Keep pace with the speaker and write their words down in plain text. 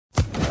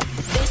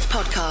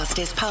podcast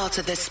is part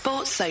of the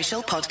Sports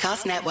Social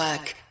Podcast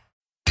Network.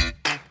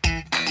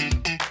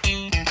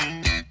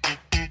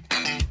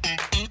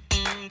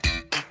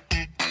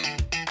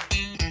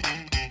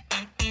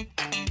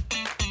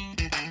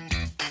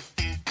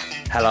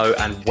 Hello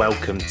and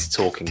welcome to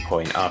Talking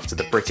Point after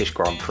the British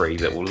Grand Prix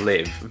that will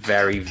live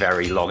very,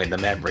 very long in the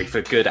memory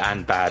for good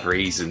and bad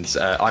reasons.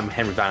 I'm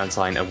Henry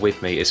Valentine and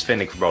with me is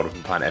Finley from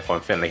Planet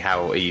F1. Finley,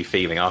 how are you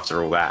feeling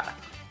after all that?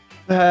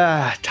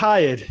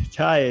 Tired.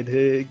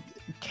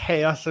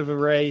 Chaos of a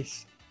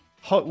race,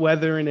 hot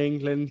weather in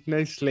England,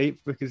 no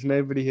sleep because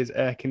nobody has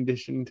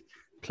air-conditioned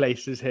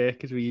places here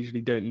because we usually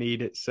don't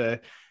need it. So,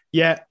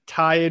 yeah,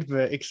 tired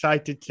but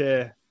excited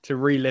to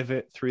relive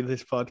it through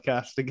this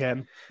podcast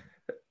again.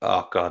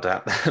 Oh,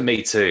 God,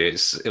 me too.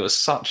 It was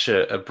such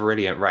a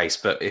brilliant race.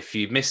 But if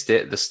you missed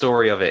it, the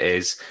story of it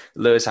is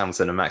Lewis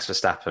Hamilton and Max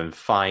Verstappen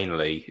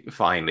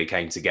finally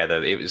came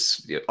together. It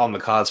was on the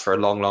cards for a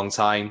long, long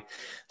time.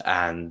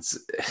 And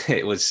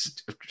it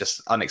was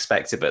just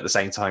unexpected, but at the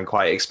same time,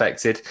 quite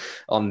expected.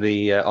 On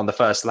the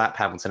first lap,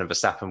 Hamilton and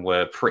Verstappen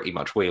were pretty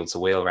much wheel to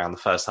wheel around the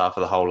first half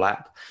of the whole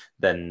lap.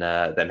 Then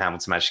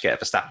Hamilton managed to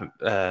get a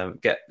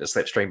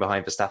slipstream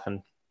behind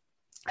Verstappen,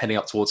 heading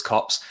up towards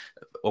Copse,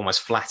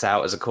 almost flat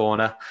out as a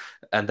corner,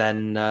 and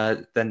then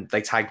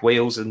they tagged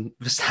wheels, and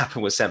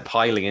Verstappen was sent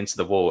piling into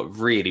the wall at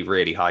really,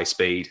 really high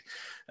speed,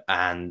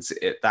 and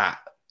that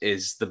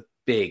is the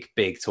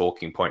big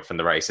talking point from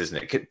the race,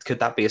 isn't it? Could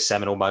that be a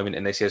seminal moment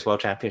in this year's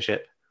World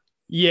Championship?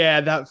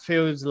 Yeah, that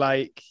feels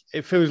like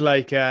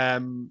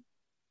Vettel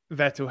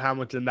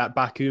Hamilton, that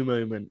Baku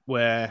moment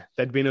where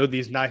there'd been all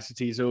these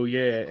niceties all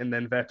year, and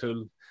then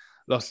Vettel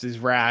lost his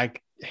rag,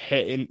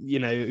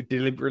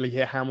 deliberately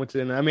hit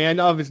Hamilton. I mean, I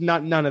know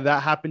none of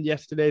that happened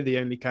yesterday. The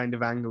only kind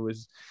of angle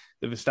was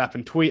the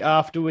Verstappen tweet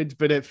afterwards,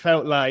 but it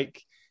felt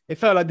like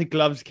the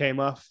gloves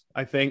came off,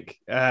 I think.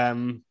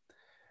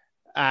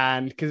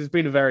 And because it's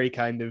been a very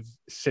kind of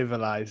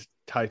civilized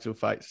title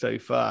fight so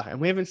far,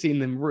 and we haven't seen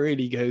them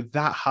really go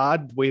that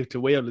hard wheel to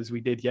wheel as we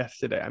did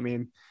yesterday. I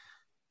mean,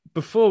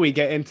 before we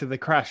get into the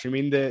crash, I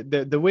mean,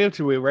 the wheel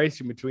to wheel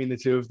racing between the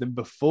two of them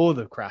before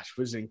the crash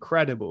was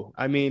incredible.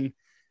 I mean,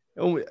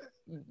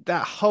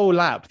 that whole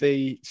lap,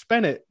 they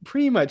spent it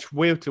pretty much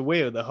wheel to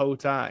wheel the whole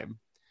time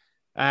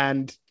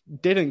and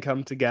didn't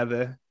come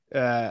together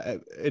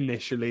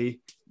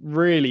initially.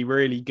 Really,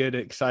 really good,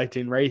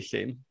 exciting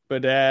racing.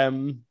 But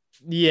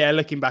yeah,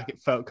 looking back, it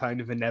felt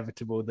kind of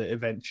inevitable that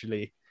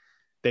eventually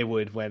they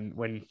would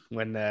when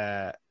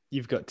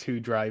you've got two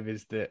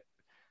drivers that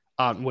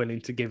aren't willing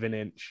to give an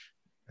inch,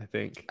 I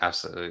think.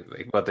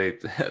 Absolutely. Well,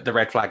 the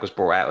red flag was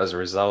brought out as a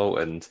result,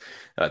 and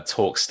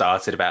talk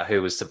started about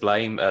who was to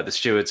blame. The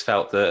stewards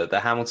felt that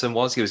Hamilton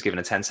he was given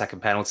a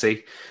 10-second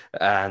penalty.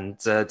 And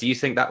do you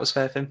think that was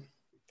fair, Finn?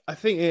 I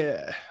think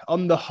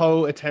on the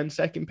whole, a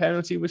 10-second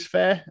penalty was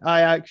fair.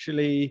 I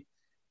actually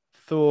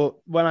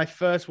thought, when I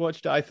first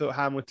watched it, I thought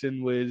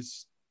Hamilton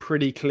was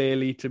pretty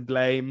clearly to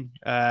blame.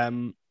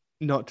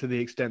 Not to the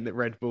extent that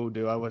Red Bull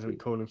do. I wasn't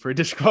calling for a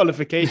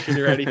disqualification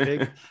or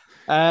anything.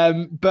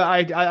 But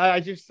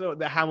I just thought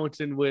that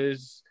Hamilton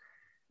was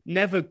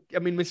never... I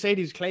mean,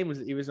 Mercedes' claim was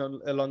that he was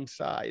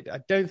alongside.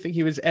 I don't think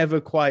he was ever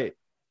quite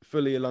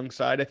fully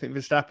alongside. I think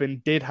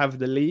Verstappen did have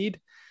the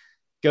lead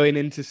going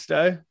into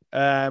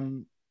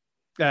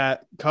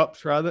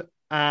Copse, rather.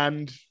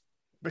 And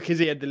because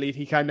he had the lead,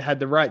 he kind of had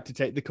the right to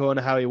take the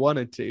corner how he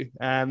wanted to.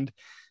 And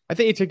I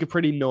think he took a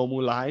pretty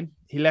normal line.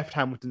 He left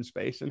Hamilton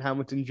space, and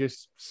Hamilton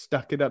just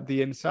stuck it up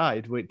the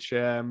inside, which...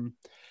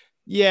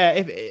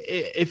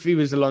 if he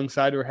was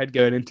alongside or ahead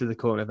going into the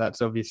corner,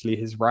 that's obviously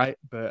his right.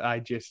 But I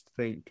just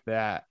think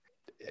that,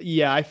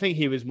 I think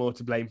he was more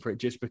to blame for it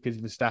just because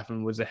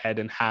Verstappen was ahead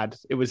and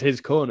it was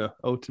his corner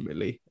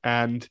ultimately.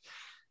 And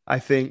I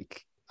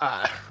think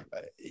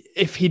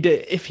if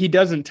he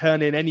doesn't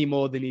turn in any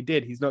more than he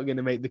did, he's not going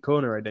to make the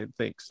corner, I don't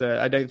think. So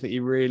I don't think he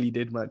really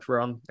did much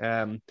wrong.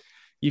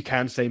 You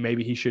can say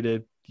maybe he should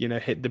have,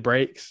 hit the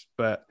brakes,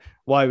 but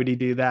why would he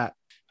do that?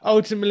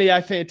 Ultimately, I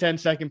think a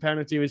 10-second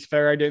penalty was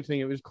fair. I don't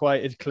think it was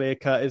quite as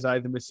clear-cut as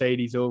either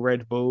Mercedes or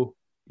Red Bull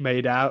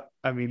made out.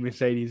 I mean,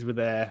 Mercedes were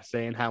there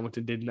saying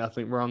Hamilton did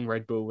nothing wrong.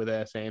 Red Bull were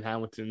there saying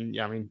Hamilton...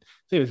 I think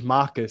it was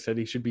Marcus said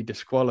he should be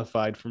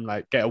disqualified from,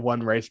 get a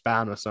one-race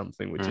ban or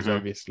something, which is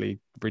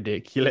obviously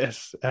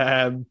ridiculous.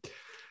 So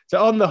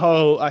on the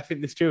whole, I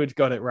think the stewards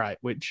got it right,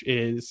 which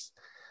is,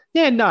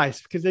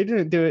 nice, because they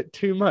didn't do it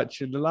too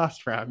much in the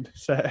last round.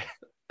 So...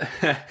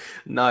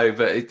 No,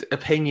 but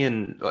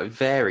opinion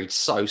varied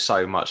so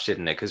much,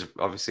 didn't it? Because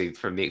obviously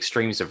from the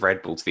extremes of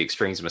Red Bull to the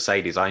extremes of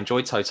Mercedes, I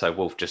enjoyed Toto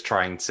Wolff just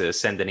trying to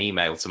send an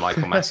email to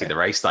Michael Massey, the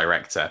race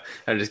director,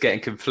 and just getting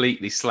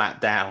completely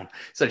slapped down.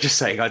 So just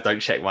saying, I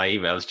don't check my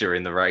emails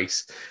during the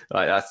race.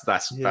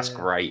 That's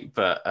great.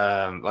 But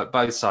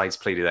both sides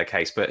pleaded their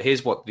case. But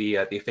here's what the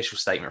official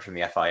statement from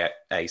the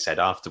FIA said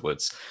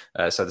afterwards.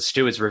 So the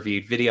stewards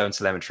reviewed video and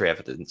telemetry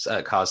evidence.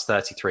 Cars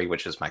 33,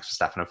 which was Max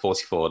Verstappen, and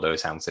 44,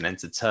 Lewis Hamilton,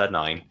 entered turn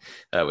 9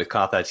 with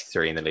car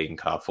 33 in the lead and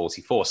car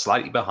 44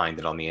 slightly behind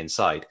it on the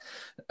inside.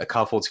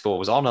 Car 44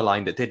 was on a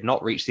line that did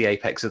not reach the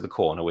apex of the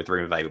corner with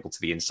room available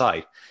to the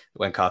inside.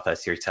 When car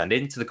 33 turned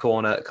into the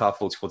corner, car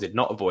 44 did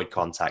not avoid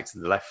contact,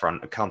 and the left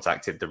front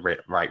contacted the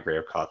right rear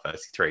of car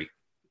 33.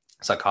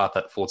 So car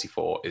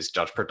 44 is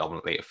judged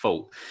predominantly at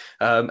fault.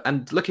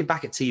 And looking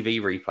back at TV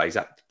replays,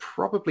 that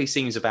probably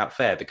seems about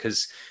fair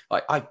because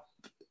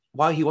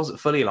while he wasn't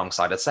fully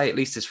alongside, I'd say at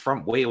least his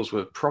front wheels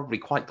were probably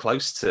quite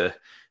close to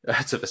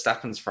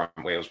Verstappen's front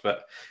wheels.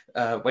 But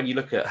when you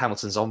look at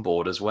Hamilton's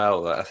onboard as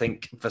well, I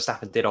think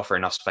Verstappen did offer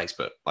enough space,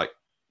 but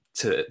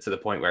to the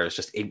point where it's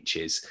just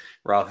inches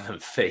rather than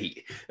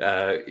feet.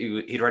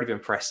 He'd already been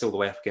pressed all the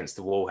way up against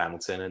the wall,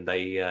 Hamilton, and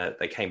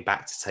they came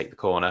back to take the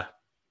corner.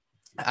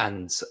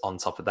 And on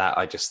top of that,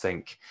 I just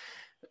think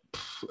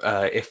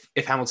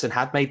if Hamilton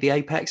had made the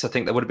apex, I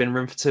think there would have been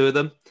room for two of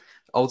them.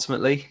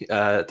 Ultimately,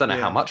 don't know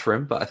how much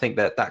room, but I think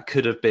that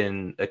could have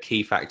been a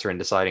key factor in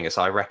deciding it.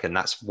 So I reckon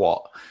that's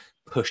what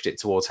pushed it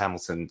towards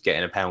Hamilton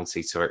getting a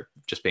penalty to it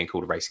just being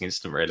called a racing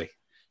incident, really.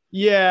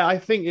 Yeah, I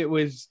think it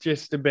was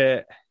just a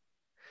bit,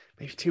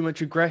 maybe too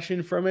much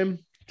aggression from him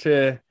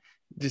to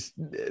just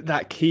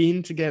that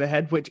keen to get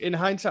ahead, which in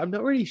hindsight, I'm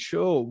not really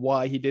sure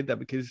why he did that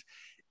because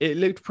it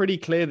looked pretty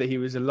clear that he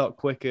was a lot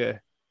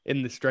quicker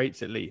in the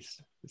straights, at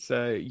least.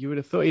 So you would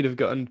have thought he'd have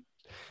gotten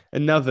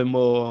another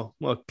more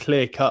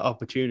clear-cut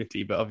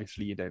opportunity, but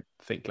obviously you don't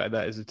think like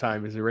that as a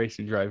time as a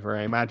racing driver,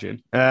 I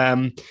imagine.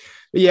 But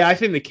yeah, I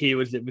think the key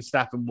was that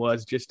Verstappen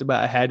was just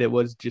about ahead. It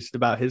was just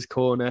about his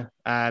corner.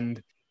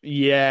 And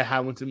yeah,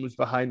 Hamilton was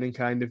behind and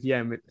kind of,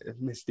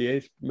 missed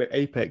the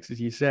apex, as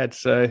you said.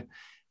 So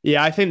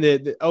yeah, I think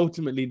that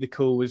ultimately the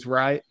call was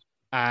right.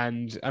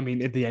 And I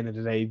mean, at the end of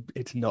the day,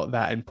 it's not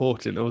that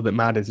important. All that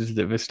matters is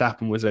that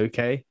Verstappen was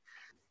okay.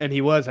 And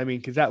he was,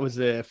 because that was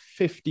a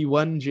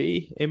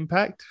 51G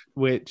impact,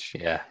 which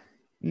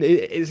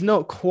it's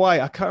not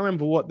quite, I can't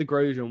remember what the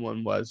Grosjean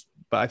one was,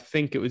 but I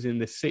think it was in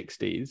the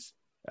 60s.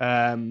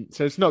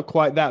 So it's not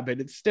quite that, but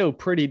it's still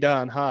pretty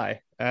darn high.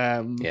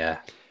 And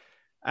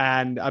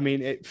I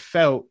mean, it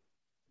felt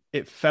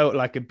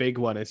like a big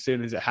one as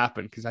soon as it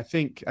happened, because I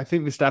think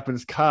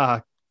Verstappen's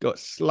car got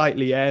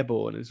slightly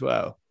airborne as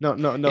well. Not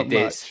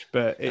much,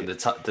 but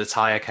the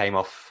tire came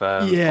off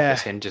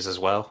its hinges as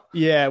well.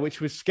 Yeah,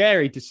 which was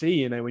scary to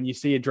see. When you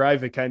see a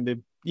driver kind of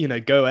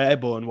go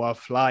airborne while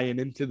flying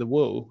into the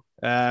wall.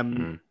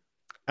 And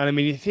I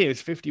mean, you see, it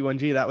was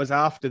 51G. That was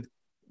after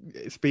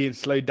it's being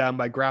slowed down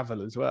by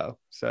gravel as well.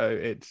 So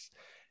it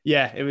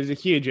was a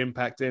huge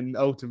impact. And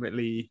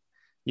ultimately,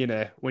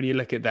 when you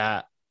look at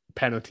that,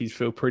 penalties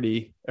feel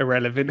pretty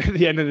irrelevant at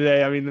the end of the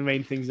day. I mean, the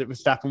main thing is that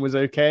Verstappen was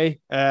okay.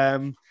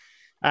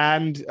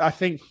 And I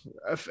think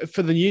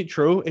for the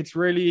neutral, it's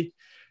really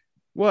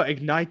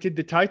ignited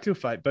the title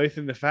fight, both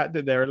in the fact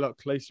that they're a lot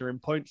closer in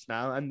points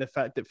now and the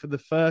fact that for the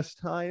first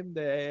time,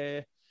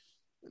 they're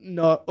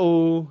not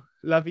all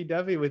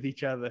lovey-dovey with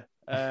each other,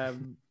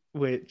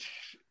 which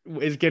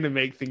is going to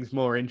make things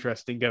more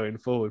interesting going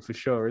forward for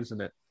sure,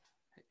 isn't it?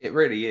 It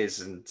really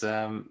is. And,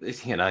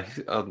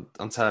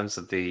 on terms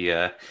of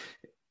the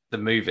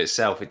move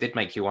itself, it did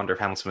make you wonder if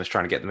Hamilton was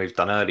trying to get the move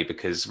done early,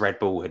 because Red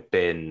Bull had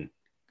been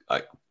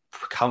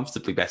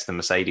comfortably better than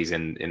Mercedes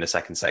in the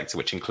second sector,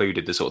 which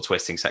included the sort of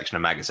twisting section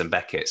of Magnussen and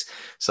Beckett's.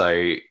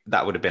 So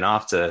that would have been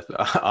after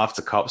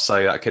Copse.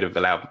 So that could have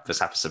allowed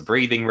Verstappen some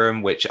breathing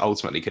room, which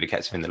ultimately could have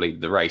kept him in the lead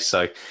of the race.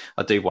 So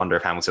I do wonder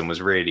if Hamilton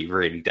was really,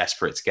 really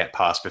desperate to get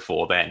past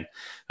before then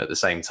at the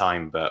same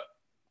time. But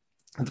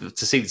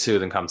to see the two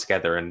of them come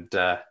together and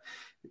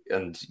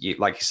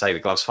like you say, the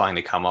gloves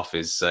finally come off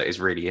is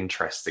really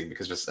interesting,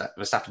 because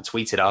Verstappen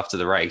tweeted after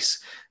the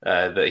race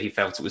that he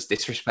felt it was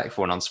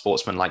disrespectful and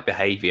unsportsmanlike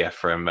behaviour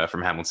from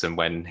Hamilton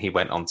when he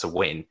went on to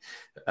win.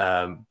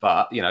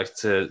 But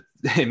to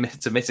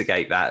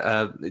mitigate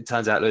that, it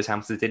turns out Lewis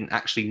Hamilton didn't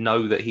actually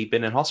know that he'd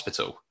been in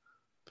hospital.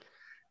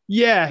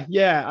 Yeah.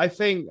 I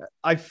think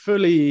I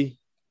fully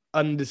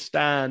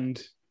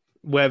understand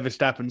where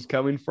Verstappen's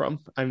coming from.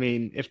 I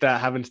mean, if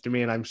that happens to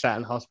me and I'm sat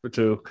in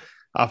hospital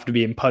after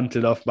being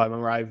punted off by my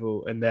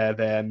rival and they're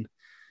then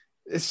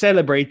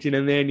celebrating,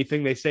 and the only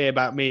thing they say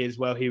about me is,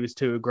 well, he was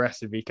too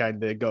aggressive, he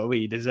kind of got what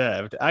he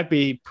deserved, I'd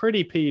be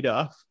pretty peed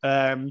off.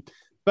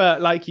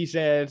 But like you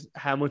said,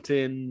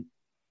 Hamilton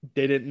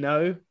didn't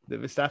know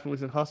that Verstappen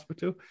was in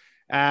hospital.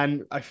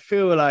 And I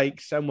feel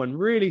like someone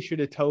really should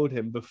have told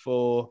him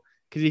before,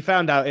 because he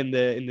found out in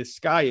the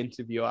Sky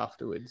interview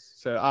afterwards.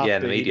 So after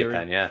in the media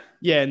pen,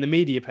 in the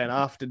media pen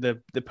after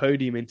the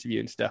podium interview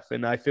and stuff.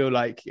 And I feel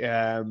like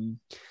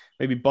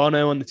maybe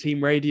Bono on the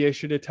team radio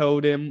should have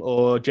told him,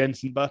 or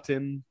Jenson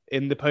Button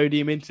in the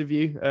podium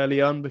interview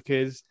early on,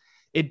 because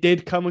it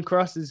did come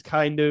across as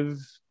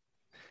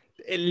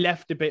it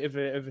left a bit of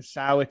a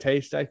sour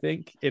taste, I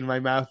think, in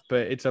my mouth.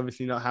 But it's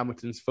obviously not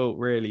Hamilton's fault,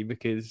 really,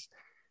 because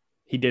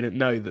he didn't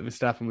know that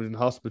Verstappen was in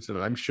hospital.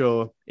 And I'm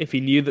sure if he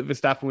knew that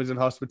Verstappen was in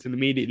hospital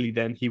immediately,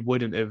 then he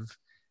wouldn't have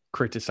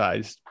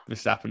criticised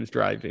Verstappen's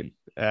driving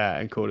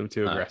and called him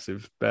too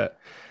aggressive. But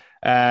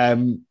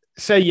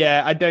So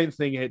yeah, I don't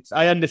think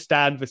I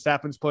understand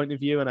Verstappen's point of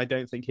view, and I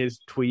don't think his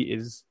tweet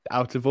is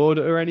out of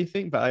order or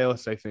anything. But I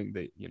also think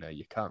that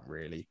you can't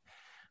really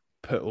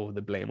put all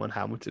the blame on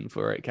Hamilton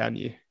for it, can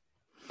you?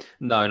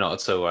 No, not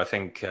at all. I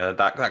think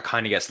that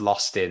kind of gets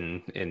lost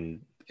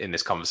in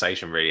this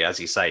conversation, really, as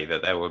you say,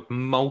 that there were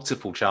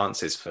multiple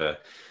chances for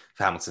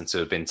Hamilton to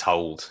have been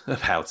told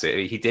about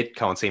it. He did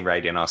come on team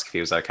radio and ask if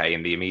he was okay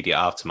in the immediate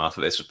aftermath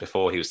of this. Was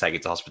before he was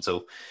taken to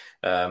hospital.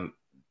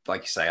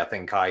 Like you say, I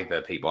think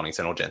either Pete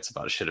Bonington or Jensen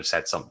Button should have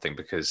said something,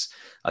 because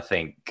I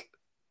think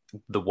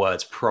the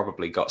words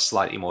probably got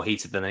slightly more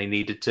heated than they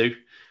needed to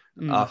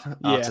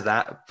after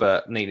that.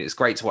 But I mean, it's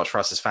great to watch for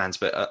us as fans,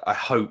 but I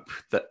hope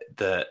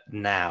that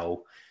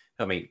now,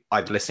 I mean,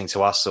 either listening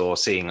to us or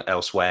seeing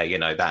elsewhere,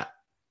 that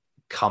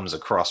comes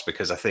across,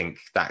 because I think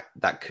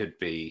that could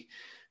be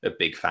a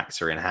big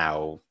factor in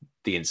how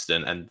the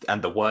incident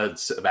and the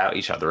words about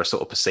each other are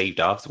sort of perceived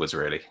afterwards,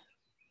 really.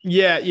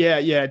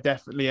 Yeah,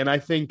 definitely. And I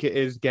think it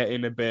is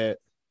getting a bit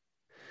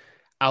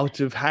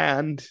out of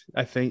hand,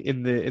 I think,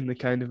 in the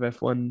kind of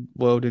F1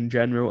 world in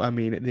general. I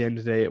mean, at the end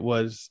of the day, it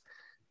was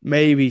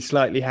maybe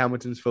slightly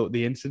Hamilton's fault,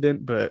 the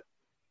incident, but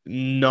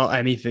not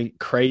anything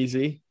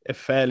crazy. A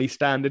fairly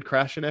standard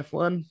crash in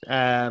F1.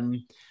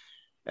 And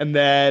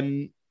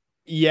then,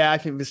 I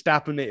think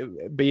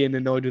Verstappen being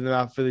annoyed with him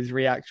after his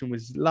reaction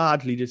was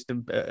largely just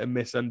a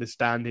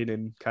misunderstanding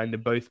in kind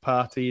of both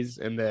parties.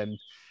 And then,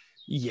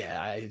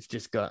 it's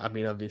just got, I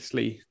mean,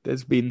 obviously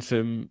there's been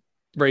some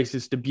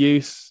racist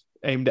abuse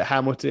aimed at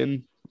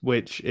Hamilton,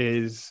 which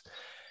is,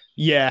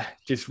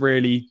 just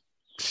really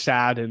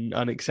sad and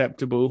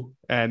unacceptable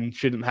and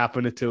shouldn't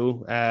happen at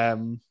all. I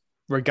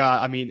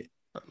mean,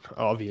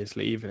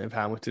 obviously, even if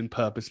Hamilton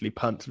purposely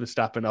punts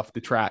Verstappen off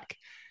the track,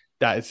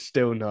 that is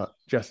still not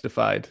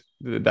justified,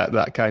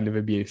 that kind of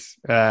abuse.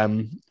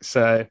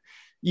 So,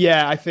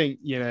 I think,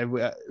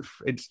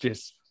 it's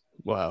just,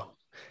 well,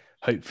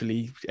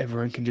 hopefully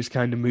everyone can just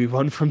kind of move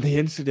on from the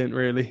incident,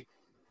 really.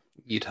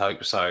 You'd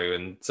hope so.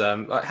 And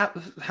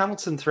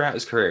Hamilton throughout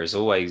his career has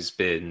always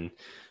been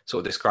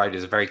sort of described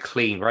as a very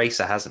clean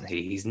racer, hasn't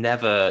he? He's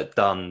never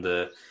done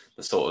the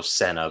sort of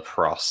Senna,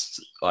 Prost,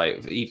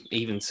 like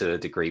even to a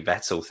degree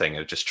Vettel thing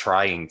of just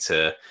trying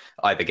to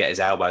either get his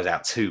elbows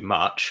out too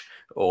much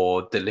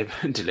or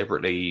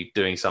deliberately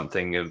doing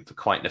something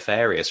quite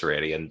nefarious,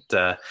 really. And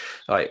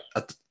I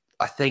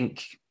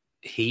think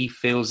he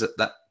feels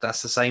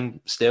that's the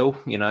same still.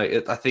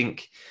 I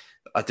think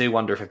I do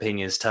wonder if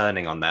opinion's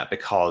turning on that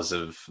because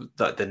of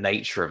the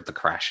nature of the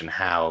crash and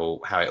how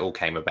it all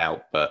came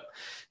about. But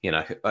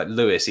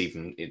Lewis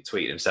even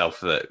tweeted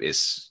himself that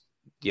it's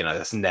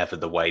that's never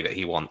the way that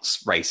he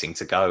wants racing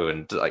to go,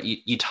 and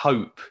you'd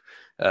hope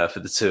for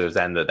the two of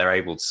them that they're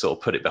able to sort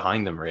of put it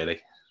behind them,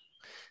 really.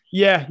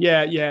 Yeah.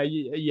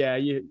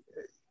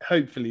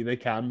 Hopefully they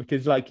can,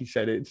 because like you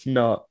said, it's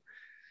not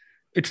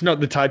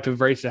the type of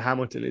racer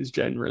Hamilton is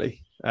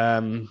generally.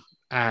 And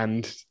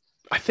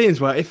I think as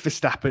well, if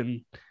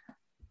Verstappen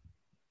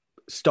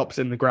stops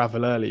in the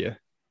gravel earlier,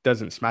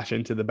 doesn't smash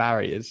into the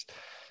barriers,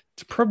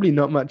 it's probably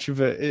not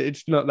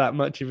that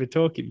much of a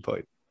talking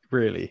point,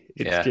 really.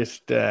 It's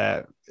just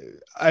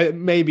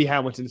maybe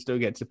Hamilton still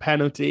gets a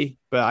penalty,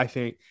 but I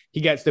think he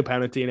gets the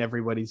penalty and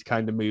everybody's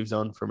kind of moves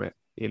on from it.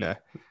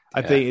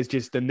 I think it's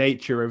just the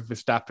nature of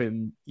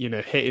Verstappen,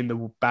 hitting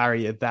the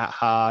barrier that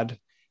hard,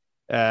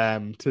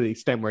 to the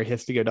extent where he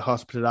has to go to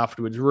hospital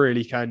afterwards,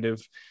 really kind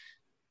of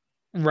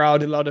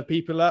riled a lot of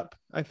people up,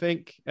 I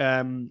think,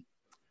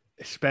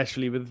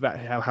 especially with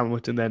how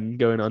Hamilton then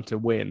going on to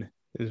win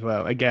as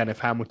well. Again, if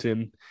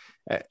Hamilton,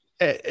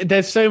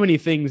 there's so many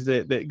things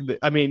that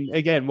I mean,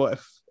 again,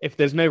 what if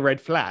there's no red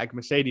flag?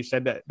 Mercedes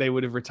said that they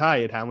would have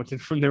retired Hamilton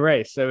from the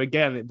race. So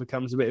again, it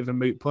becomes a bit of a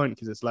moot point,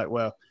 because it's like,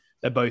 well,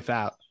 they're both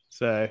out.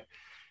 So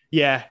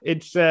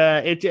it's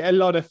a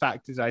lot of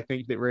factors, I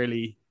think, that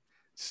really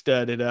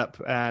stirred it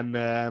up,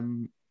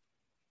 and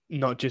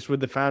not just with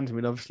the fans. I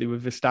mean, obviously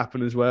with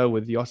Verstappen as well,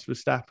 with Jos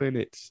Verstappen.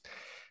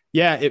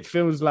 It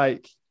feels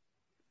like,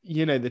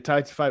 the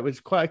title fight was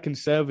quite a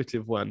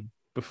conservative one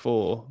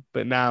before,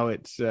 but now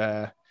it's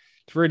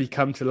really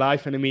come to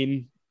life. And I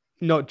mean,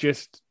 not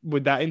just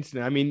with that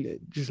incident. I mean,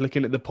 just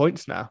looking at the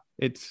points now,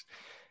 it's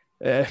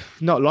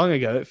not long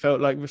ago it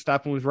felt like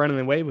Verstappen was running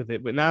away with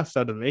it, but now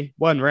suddenly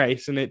one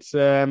race and it's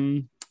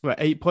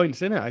 8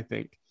 points in it, I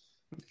think.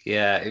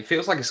 Yeah, it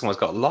feels like someone's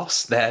got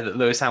lost there, that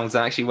Lewis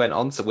Hamilton actually went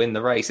on to win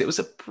the race. It was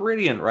a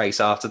brilliant race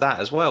after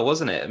that as well,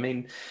 wasn't it? I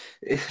mean,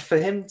 for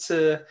him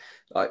to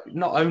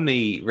not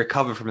only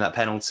recover from that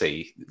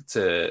penalty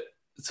to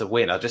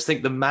win, I just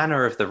think the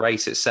manner of the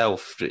race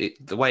itself,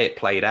 the way it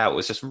played out,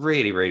 was just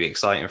really, really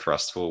exciting for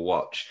us to all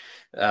watch.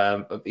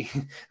 Do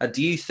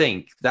you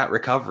think that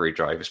recovery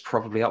drive is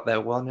probably up there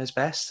one of his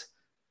best?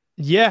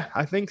 Yeah,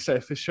 I think so,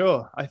 for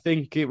sure. I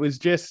think it was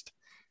just,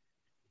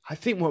 I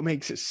think what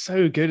makes it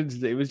so good is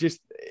that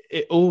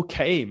it all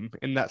came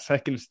in that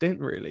second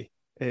stint, really.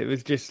 It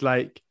was just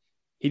like,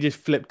 he just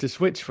flipped a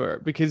switch for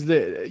it, because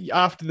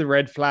after the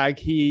red flag,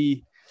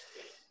 he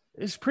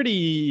it's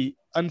pretty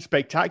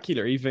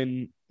unspectacular,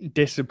 even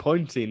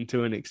disappointing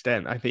to an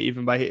extent. I think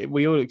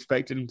we all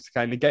expected him to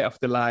kind of get off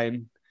the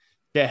line,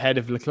 get ahead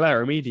of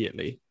Leclerc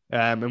immediately.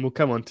 And we'll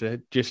come on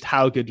to just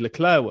how good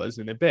Leclerc was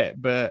in a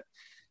bit. But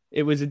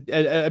it was a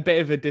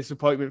bit of a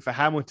disappointment for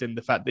Hamilton,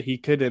 the fact that he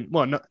couldn't,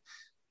 well, not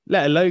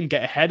let alone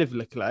get ahead of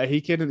Leclerc. He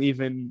couldn't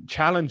even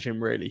challenge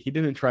him, really. He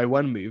didn't try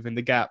one move, and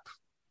the gap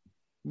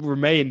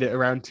remained at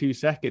around 2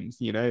 seconds.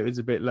 It was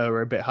a bit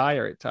lower, a bit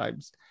higher at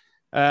times.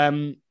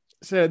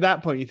 So at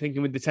that point, you're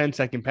thinking with the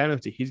 10-second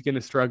penalty, he's going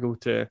to struggle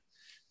to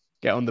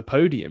get on the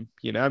podium.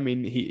 I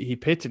mean, he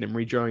pitted and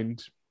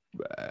rejoined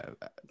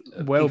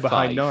well P5,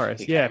 behind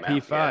Norris. Yeah,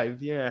 P5.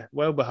 Yeah,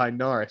 well behind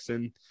Norris.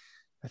 And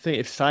I think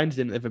if Sainz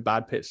didn't have a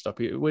bad pit stop,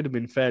 it would have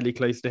been fairly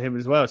close to him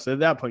as well. So at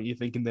that point, you're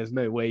thinking there's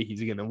no way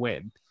he's going to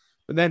win.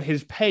 But then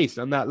his pace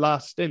on that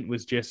last stint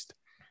was just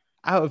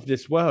out of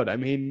this world. I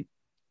mean,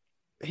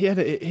 he had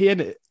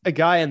a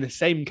guy in the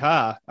same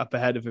car up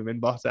ahead of him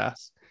in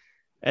Bottas,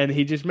 and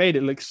he just made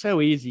it look so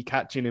easy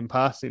catching him,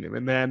 passing him.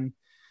 And then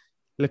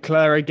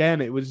Leclerc again,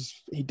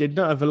 he did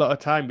not have a lot of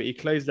time, but he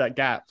closed that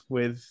gap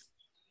with,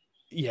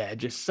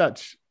 just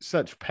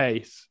such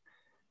pace.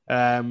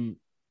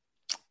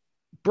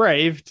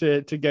 Brave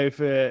to go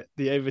for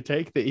the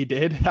overtake that he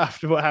did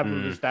after what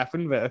happened with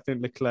Verstappen, but I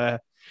think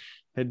Leclerc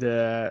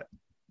had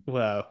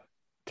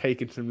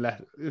taken some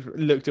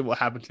looked at what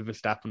happened to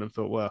Verstappen and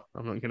thought, well,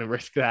 I'm not going to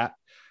risk that.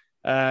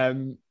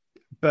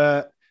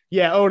 But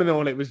yeah, all in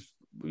all, it was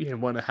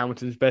one of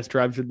Hamilton's best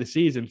drives of the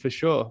season for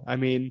sure. I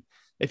mean,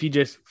 if you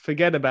just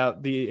forget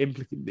about the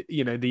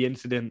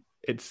incident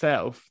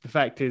itself, the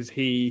fact is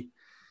he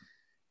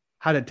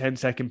had a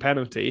 10-second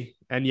penalty,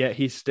 and yet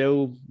he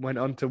still went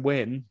on to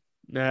win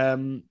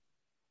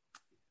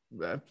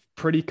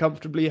pretty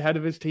comfortably ahead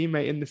of his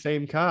teammate in the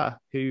same car.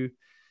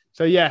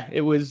 So yeah,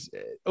 it was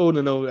all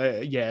in all,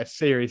 a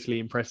seriously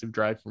impressive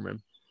drive from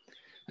him.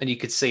 And you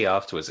could see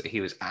afterwards that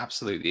he was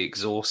absolutely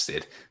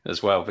exhausted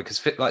as well,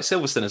 because like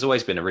Silverstone has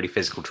always been a really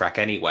physical track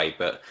anyway.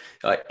 But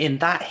in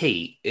that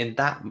heat, in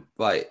that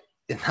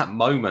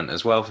moment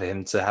as well, for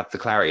him to have the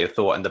clarity of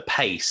thought and the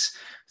pace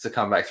to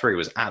come back through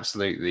was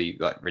absolutely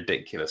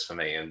ridiculous for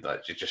me, and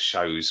it just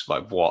shows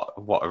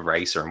what a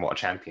racer and what a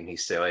champion he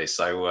still is.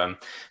 So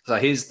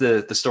here's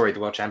the story of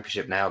the World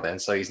Championship now. Then,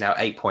 so he's now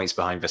 8 points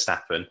behind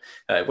Verstappen.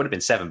 It would have been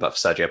 7, but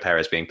for Sergio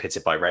Perez being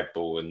pitted by Red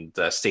Bull and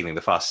stealing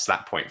the fastest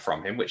lap point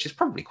from him, which is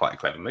probably quite a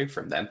clever move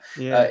from them.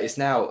 Yeah. It's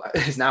now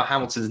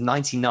Hamilton's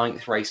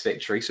 99th race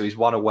victory, so he's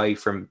one away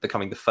from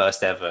becoming the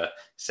first ever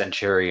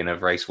centurion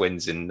of race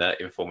wins in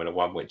Formula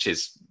One, which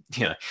is,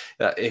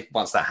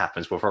 once that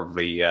happens, we'll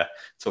probably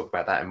talk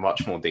about that in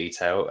much more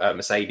detail.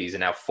 Mercedes are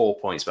now 4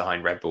 points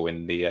behind Red Bull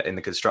in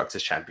the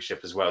Constructors' Championship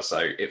as well, so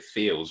it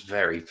feels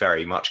very,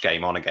 very much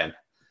game on again.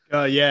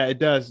 Oh yeah, it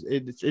does.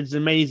 It's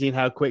amazing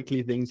how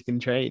quickly things can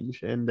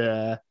change, and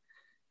I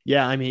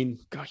mean,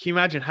 God, can you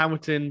imagine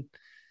Hamilton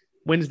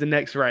wins the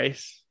next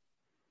race,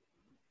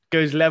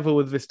 goes level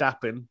with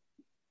Verstappen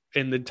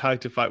in the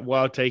title fight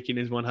while taking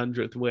his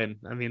 100th win?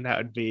 I mean,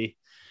 that'd be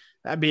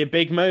a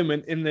big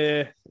moment in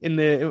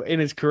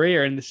his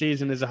career and the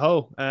season as a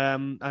whole. I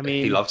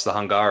mean, he loves the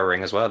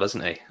Hungaroring as well,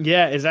 doesn't he?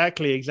 Yeah,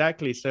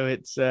 exactly. So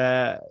it's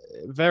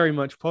very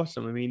much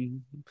possible. I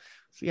mean,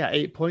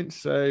 8 points.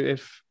 So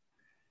if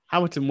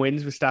Hamilton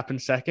wins,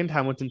 Verstappen second,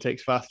 Hamilton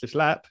takes fastest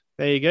lap.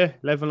 There you go,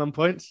 level on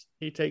points.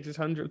 He takes his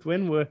 100th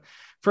win.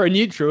 For a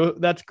neutral,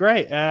 that's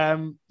great.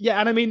 And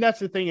I mean, that's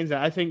the thing, is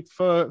that I think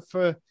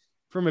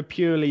from a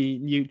purely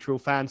neutral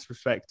fan's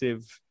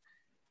perspective,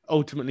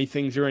 ultimately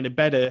things are in a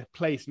better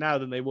place now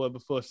than they were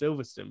before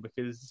Silverstone,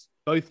 because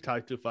both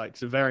title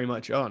fights are very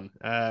much on.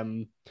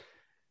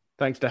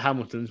 Thanks to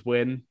Hamilton's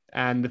win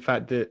and the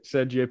fact that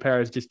Sergio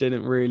Perez just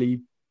didn't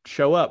really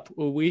show up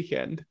all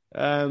weekend.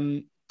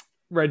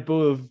 Red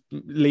Bull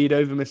lead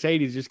over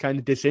Mercedes just kind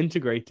of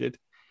disintegrated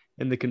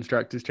in the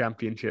Constructors'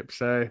 Championship.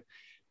 So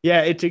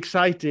yeah, it's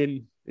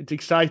exciting. It's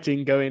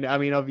exciting going. I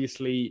mean,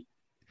 obviously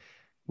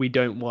we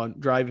don't want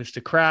drivers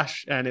to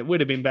crash, and it would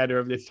have been better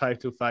if this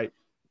title fight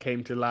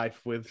came to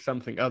life with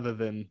something other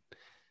than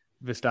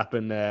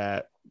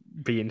Verstappen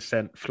being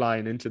sent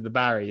flying into the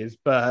barriers.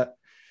 But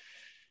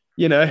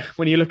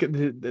when you look at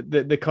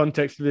the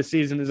context of the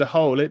season as a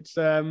whole, it's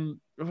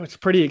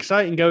pretty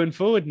exciting going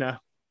forward now.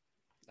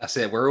 That's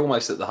it. We're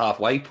almost at the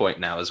halfway point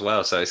now as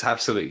well, so it's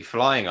absolutely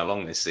flying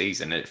along this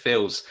season. It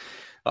feels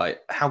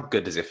like, how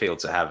good does it feel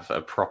to have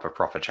a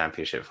proper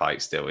championship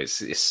fight still?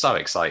 It's so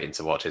exciting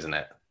to watch, isn't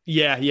it?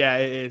 Yeah,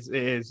 it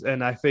is,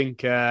 and I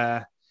think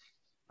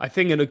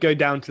it'll go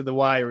down to the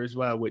wire as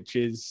well, which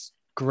is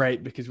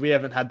great, because we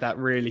haven't had that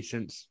really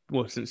since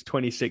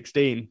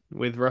 2016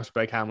 with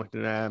Rosberg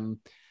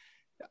Hamilton.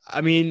 I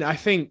mean, I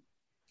think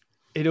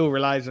it all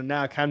relies on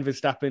now, can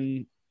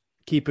Verstappen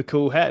keep a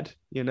cool head?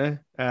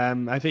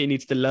 I think he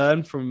needs to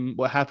learn from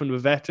what happened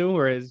with Vettel,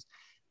 whereas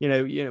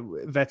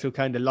Vettel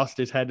kind of lost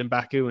his head in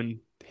Baku, and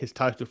his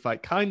title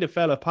fight kind of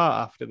fell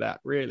apart after that,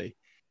 really.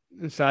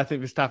 So I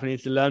think Verstappen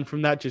needs to learn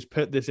from that, just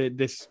put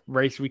this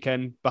race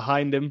weekend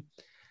behind him,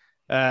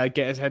 get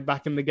his head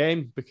back in the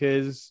game,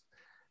 because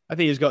I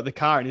think he's got the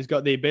car and he's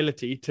got the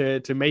ability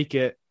to make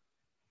it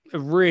a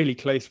really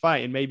close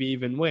fight and maybe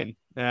even win.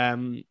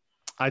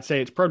 I'd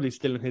say it's probably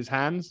still in his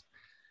hands,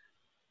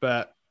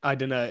 but I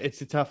don't know.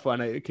 It's a tough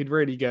one. It could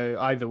really go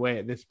either way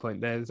at this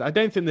point. I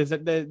don't think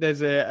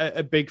there's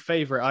a big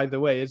favorite either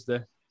way, is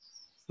there?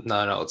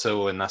 No, not at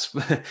all, and that's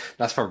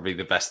probably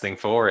the best thing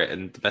for it,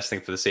 and the best thing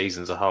for the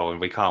season as a whole.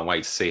 And we can't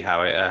wait to see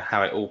how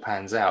it all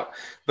pans out.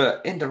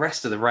 But in the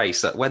rest of the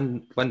race, that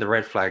when the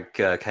red flag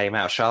came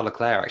out, Charles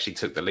Leclerc actually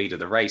took the lead of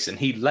the race, and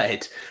he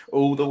led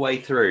all the way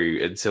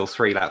through until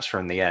 3 laps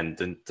from the end.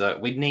 And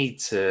we need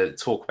to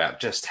talk about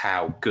just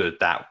how good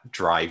that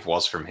drive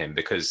was from him,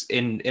 because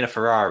in a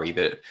Ferrari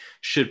that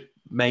should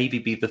maybe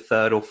be the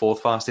 3rd or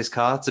 4th fastest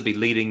car, to be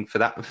leading for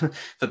that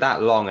for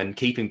that long and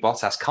keeping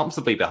Bottas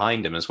comfortably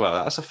behind him as well.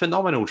 That's a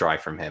phenomenal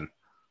drive from him.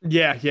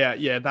 Yeah.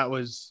 That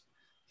was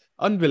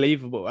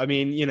unbelievable. I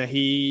mean,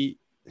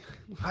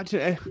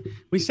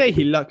 we say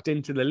he lucked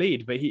into the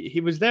lead, but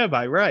he was there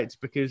by rights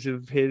because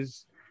of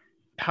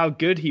how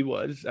good he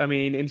was. I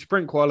mean, in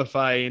sprint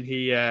qualifying,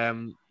 he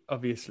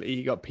obviously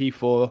he got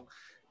P4,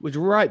 was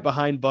right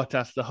behind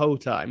Bottas the whole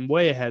time,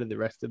 way ahead of the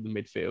rest of the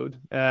midfield.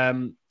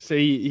 So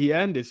he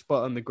earned his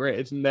spot on the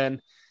grid and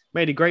then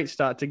made a great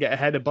start to get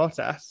ahead of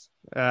Bottas.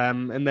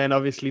 And then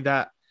obviously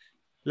that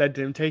led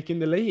to him taking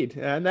the lead.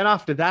 And then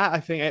after that, I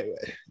think,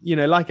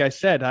 like I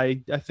said, I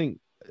think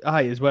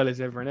I, as well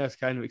as everyone else,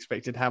 kind of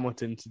expected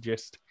Hamilton to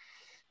just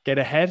get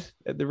ahead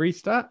at the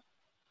restart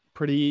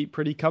pretty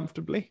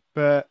comfortably.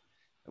 But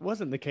it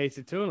wasn't the case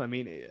at all. I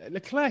mean,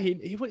 Leclerc,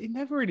 he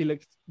never really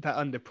looked that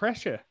under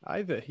pressure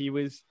either. He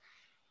was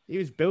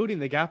building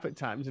the gap at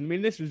times. And I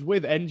mean, this was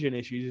with engine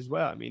issues as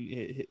well. I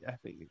mean, I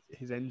think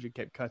his engine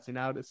kept cutting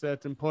out at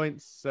certain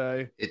points.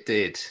 So it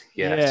did,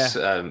 yes.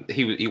 Yeah.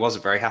 He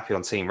wasn't very happy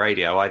on team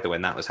radio either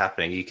when that was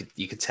happening.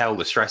 You could tell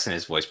the stress in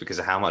his voice because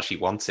of how much he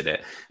wanted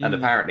it. And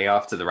apparently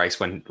after the race,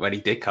 when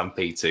he did come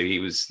P2, he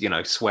was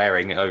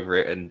swearing over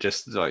it and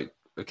just like.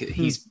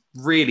 He's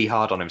really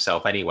hard on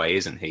himself anyway,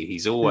 isn't he?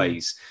 He's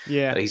always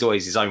he's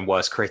always his own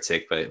worst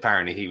critic. But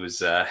apparently he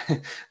was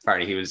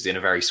in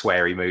a very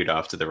sweary mood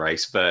after the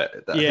race.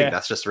 But I think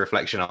that's just a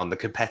reflection on the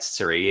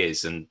competitor he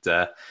is, and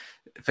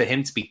for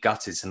him to be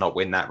gutted to not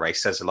win that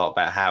race says a lot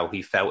about how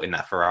he felt in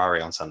that Ferrari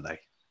on Sunday.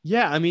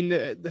 Yeah, I mean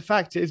the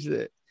fact is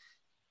that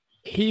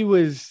he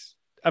was.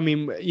 I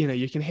mean,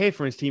 you can hear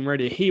from his team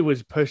radio. He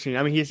was pushing.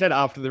 I mean, he said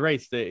after the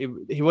race that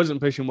he wasn't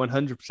pushing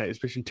 100%. He was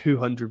pushing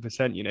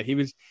 200%. He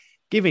was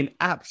giving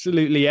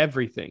absolutely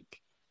everything.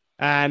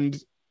 And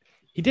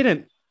he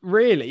didn't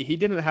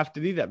have to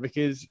do that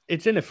because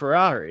it's in a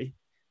Ferrari.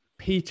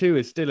 P2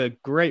 is still a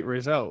great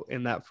result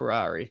in that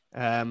Ferrari.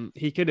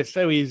 He could have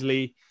so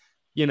easily,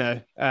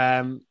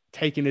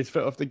 taken his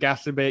foot off the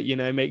gas a bit,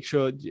 make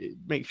sure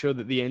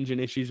that the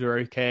engine issues were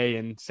okay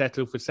and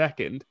settle for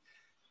second.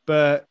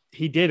 But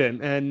he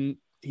didn't. And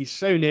he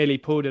so nearly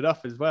pulled it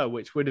off as well,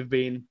 which would have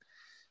been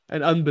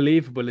an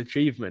unbelievable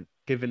achievement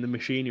given the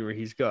machinery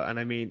he's got. And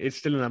I mean, it's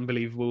still an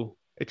unbelievable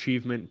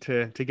achievement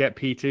to get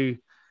P2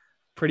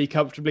 pretty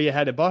comfortably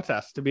ahead of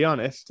Bottas, to be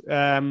honest.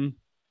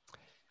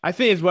 I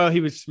think as well,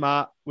 he was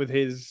smart with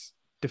his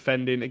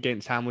defending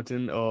against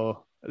Hamilton,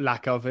 or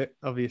lack of it.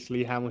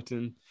 Obviously,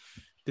 Hamilton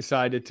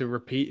decided to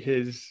repeat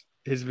his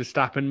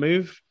Verstappen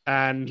move,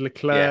 and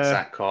Leclerc... Yes,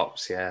 at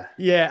Cops, yeah.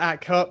 Yeah,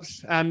 at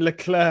Cops. And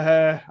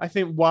Leclerc, I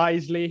think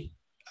wisely...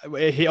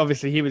 He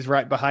was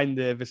right behind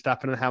the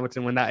Verstappen and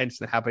Hamilton when that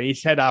incident happened. He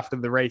said after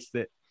the race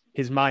that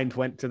his mind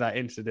went to that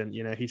incident.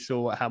 He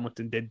saw what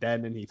Hamilton did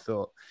then, and he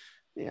thought,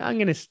 I'm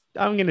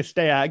gonna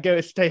stay a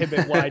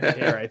bit wider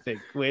here. I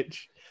think,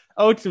 which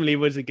ultimately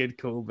was a good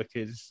call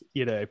because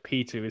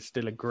P2 is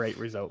still a great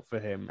result for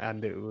him,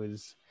 and it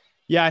was,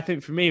 I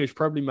think for me it was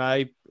probably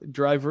my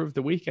driver of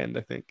the weekend.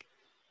 I think.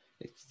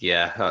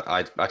 Yeah,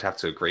 I'd have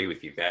to agree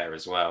with you there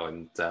as well.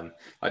 And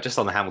just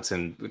on the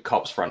Hamilton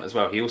Cops front as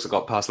well, he also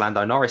got past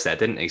Lando Norris there,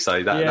 didn't he?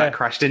 So that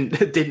crash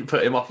didn't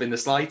put him off in the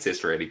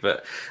slightest, really.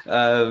 But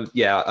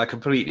I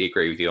completely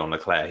agree with you on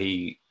Leclerc.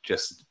 He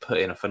just put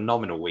in a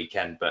phenomenal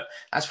weekend. But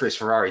as for his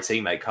Ferrari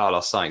teammate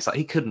Carlos Sainz,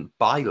 he couldn't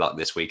buy luck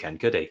this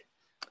weekend, could he?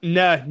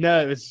 No,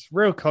 it was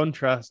real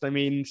contrast. I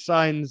mean,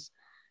 Sainz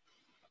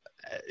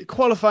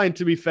qualifying,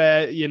 to be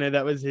fair,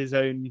 that was his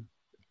own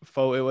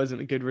fault. It wasn't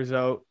a good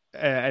result.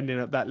 Ending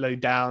up that low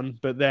down,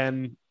 but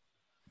then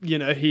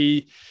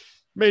he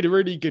made a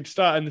really good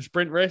start in the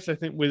sprint race. I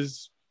think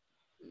was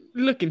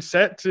looking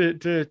set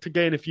to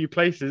gain a few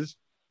places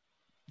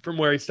from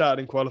where he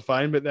started in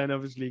qualifying, but then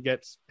obviously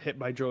gets hit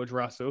by George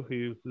Russell,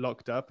 who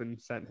locked up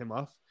and sent him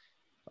off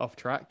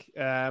track.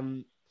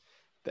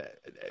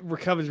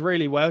 Recovers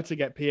really well to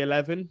get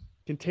P11,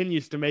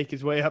 continues to make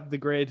his way up the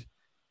grid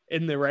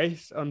in the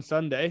race on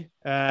Sunday.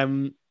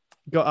 Got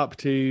up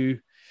to,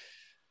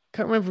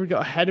 can't remember if we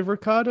got ahead of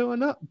Ricciardo or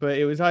not, but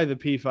it was either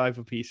P5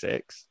 or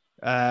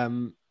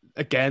P6.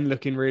 Again,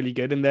 looking really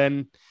good. And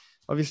then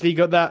obviously he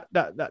got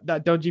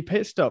that dodgy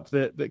pit stop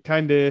that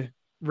kind of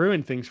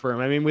ruined things for him.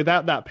 I mean,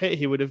 without that pit,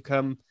 he would have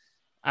come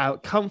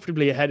out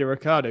comfortably ahead of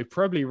Ricciardo,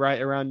 probably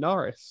right around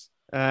Norris.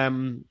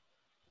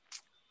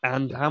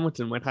 and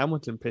Hamilton when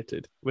Hamilton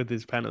pitted with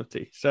his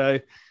penalty. So,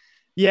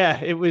 yeah,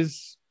 it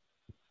was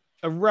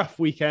a rough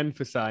weekend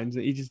for Sainz.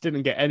 He just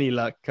didn't get any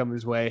luck come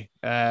his way.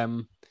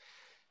 But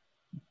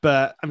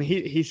I mean,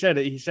 he said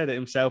it. He said it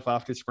himself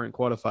after sprint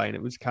qualifying.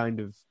 It was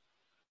kind of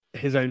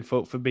his own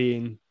fault for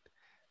being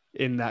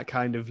in that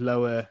kind of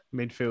lower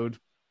midfield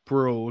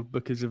brawl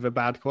because of a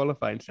bad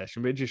qualifying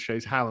session. But it just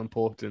shows how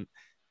important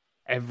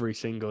every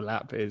single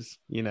lap is,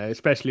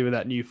 especially with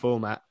that new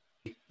format.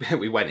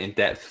 We went in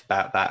depth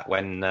about that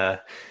when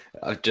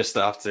just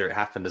after it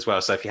happened as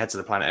well. So if you head to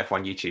the Planet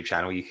F1 YouTube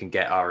channel, you can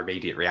get our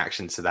immediate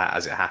reaction to that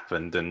as it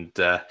happened. And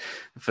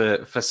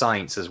for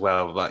Sainz as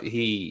well, but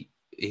he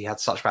had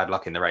such bad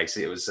luck in the race.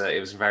 It was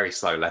a very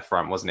slow left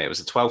front, wasn't it? It was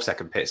a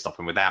 12-second pit stop,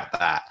 and without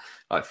that,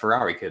 like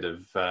Ferrari could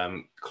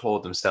have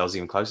clawed themselves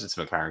even closer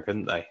to McLaren,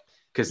 couldn't they?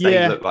 Because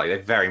they looked like they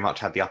very much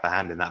had the upper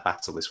hand in that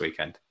battle this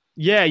weekend.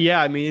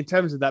 Yeah. I mean, in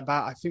terms of that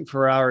battle, I think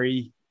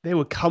Ferrari, they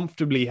were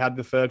comfortably had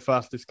the third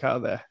fastest car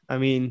there. I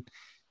mean,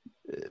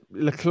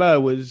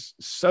 Leclerc was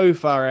so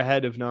far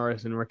ahead of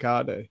Norris and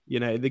Ricciardo.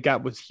 The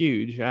gap was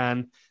huge.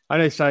 And I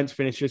know Sainz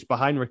finished just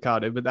behind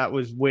Ricciardo, but that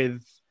was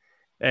with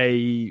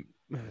it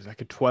was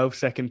like a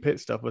 12-second pit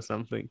stop or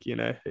something.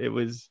 It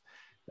was,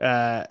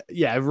 a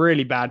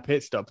really bad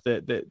pit stop.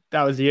 That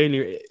was the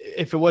only,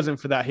 if it wasn't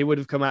for that, he would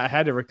have come out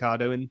ahead of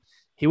Ricciardo, and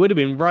he would have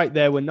been right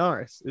there with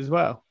Norris as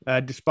well,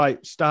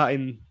 despite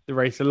starting the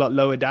race a lot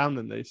lower down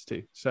than those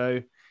two.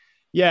 So,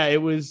 yeah,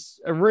 it was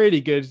a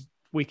really good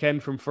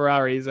weekend from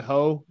Ferrari as a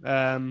whole.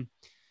 The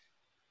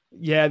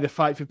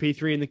fight for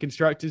P3 in the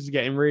constructors is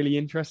getting really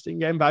interesting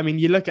again. But I mean,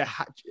 you look at,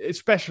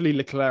 especially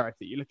Leclerc, I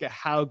think you look at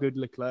how good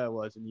Leclerc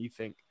was and you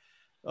think,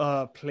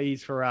 oh,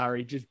 please,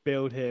 Ferrari, just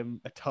build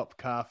him a top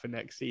car for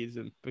next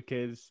season,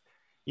 because,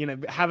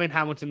 having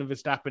Hamilton and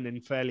Verstappen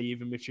in fairly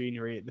even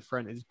machinery at the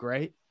front is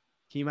great.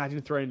 Can you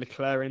imagine throwing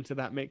Leclerc into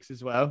that mix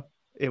as well?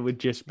 It would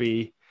just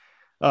be,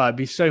 it'd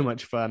be so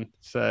much fun.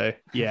 So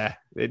yeah,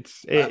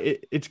 it's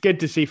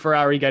good to see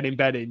Ferrari getting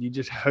better. You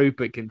just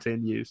hope it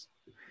continues.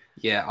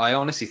 Yeah, I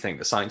honestly think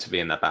that Sainz will be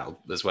in that battle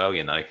as well.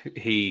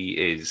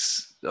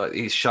 He's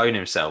shown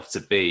himself to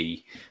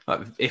be,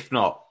 if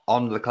not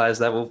on Leclerc's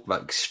level,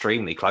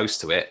 extremely close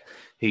to it.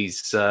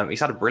 He's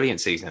had a brilliant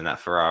season in that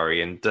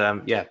Ferrari, and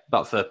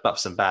but for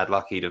some bad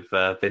luck, he'd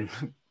have been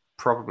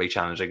probably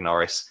challenging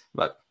Norris.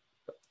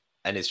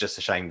 And it's just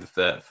a shame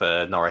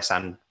for Norris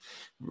and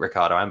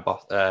Ricciardo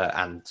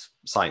and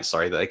Sainz,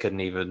 that they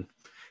couldn't even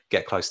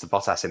get close to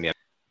Bottas in the end.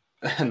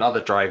 Another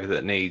driver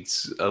that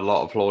needs a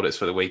lot of plaudits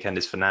for the weekend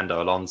is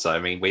Fernando Alonso. I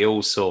mean, we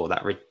all saw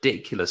that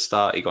ridiculous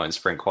start he got in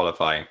sprint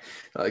qualifying,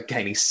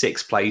 gaining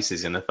 6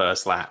 places in the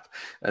first lap.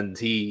 And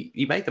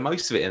he made the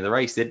most of it in the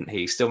race, didn't he?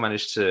 He still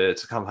managed to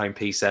come home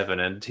P7,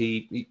 and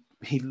he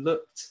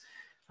looked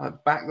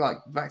back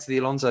to the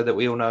Alonso that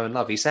we all know and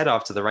love. He said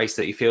after the race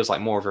that he feels like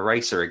more of a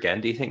racer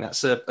again. Do you think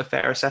that's a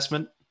fair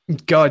assessment?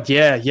 God,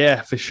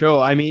 yeah, for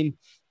sure. I mean,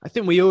 I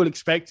think we all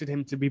expected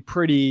him to be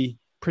pretty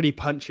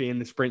punchy in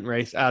the sprint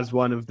race as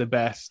one of the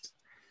best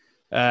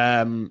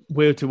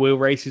wheel-to-wheel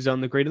races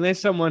on the grid. And there's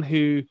someone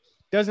who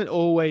doesn't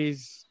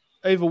always,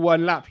 over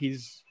one lap,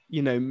 he's,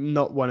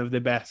 not one of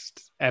the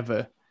best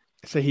ever.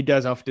 So he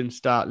does often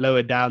start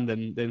lower down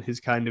than his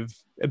kind of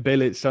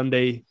ability,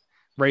 Sunday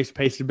race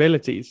pace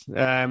abilities.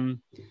 And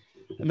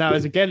that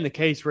was, again, the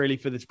case really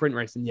for the sprint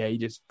race. And yeah, he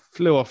just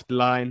flew off the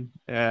line.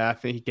 I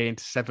think he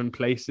gained 7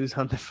 places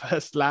on the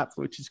first lap,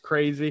 which is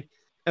crazy.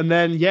 And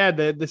then,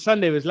 the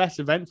Sunday was less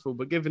eventful,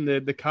 but given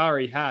the car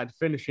he had,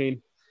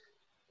 finishing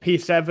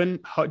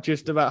P7,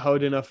 just about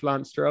holding off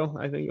Lance Stroll,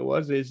 I think it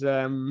was, is,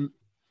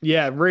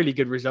 really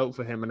good result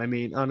for him. And I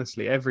mean,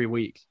 honestly, every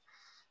week,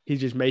 he's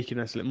just making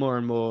us look more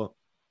and more,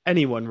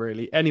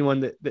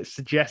 anyone that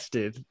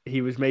suggested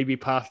he was maybe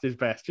past his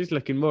best, just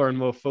looking more and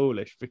more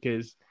foolish,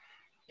 because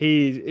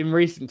in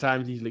recent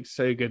times, he's looked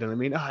so good. And I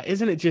mean,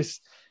 isn't it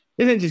just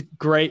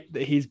great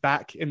that he's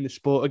back in the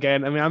sport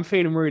again? I mean, I'm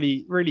feeling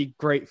really, really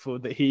grateful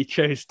that he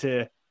chose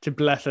to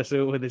bless us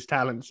all with his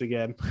talents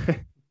again.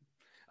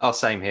 Oh,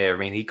 same here. I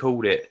mean, he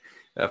called it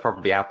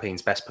probably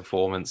Alpine's best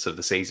performance of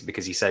the season,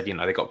 because he said,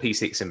 they got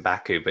P6 in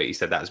Baku, but he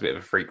said that was a bit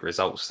of a freak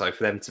result. So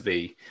for them to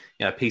be,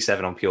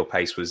 P7 on pure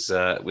pace was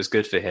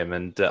good for him.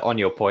 And on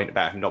your point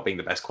about him not being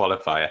the best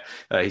qualifier,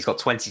 he's got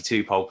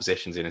 22 pole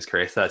positions in his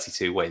career,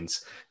 32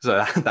 wins.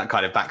 So that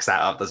kind of backs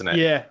that up, doesn't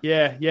it?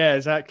 Yeah,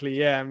 exactly.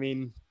 Yeah, I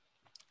mean,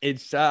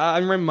 it's I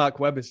remember Mark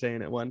Webber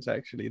saying it once,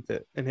 actually,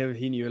 that, and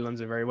he knew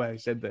Alonso very well. He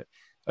said that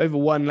over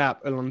one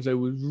lap, Alonso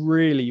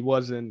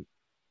wasn't.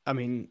 I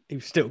mean, he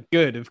was still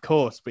good, of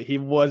course, but he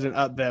wasn't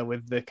up there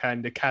with the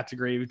kind of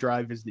category of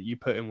drivers that you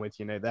put him with.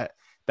 That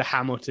the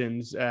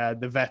Hamiltons,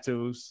 the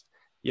Vettels,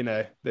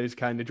 those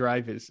kind of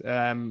drivers.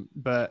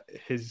 But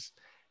his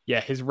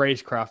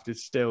racecraft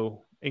is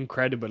still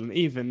incredible, and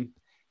even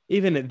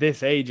at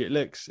this age, it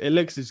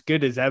looks as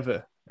good as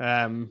ever.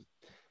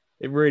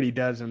 It really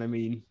does. And I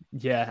mean,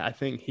 I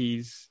think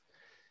he's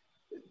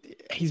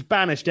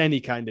banished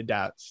any kind of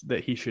doubts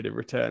that he should have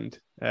returned.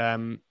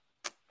 And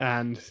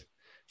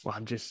well,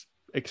 I'm just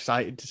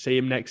excited to see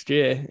him next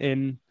year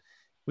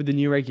with the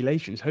new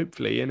regulations,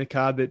 hopefully, in a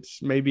car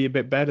that's maybe a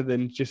bit better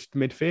than just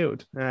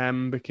midfield.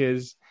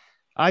 Because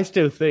I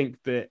still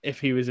think that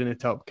if he was in a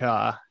top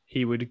car,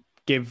 he would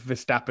give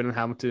Verstappen and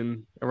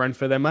Hamilton a run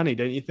for their money,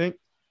 don't you think?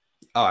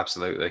 Oh,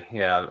 absolutely.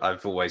 Yeah,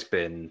 I've always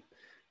been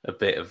a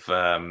bit of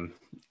an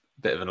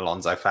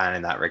Alonso fan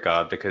in that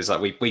regard because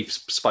like we've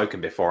spoken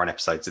before in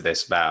episodes of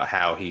this about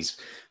how he's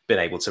been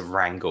able to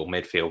wrangle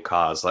midfield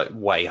cars like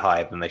way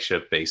higher than they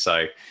should be.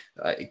 So,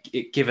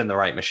 given the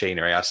right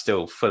machinery, I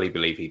still fully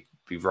believe he'd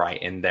be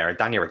right in there. And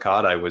Daniel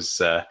Ricciardo was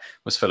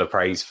full of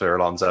praise for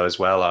Alonso as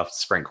well after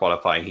sprint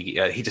qualifying.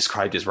 He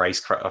described his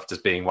racecraft as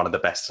being one of the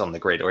best on the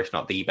grid, or if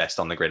not the best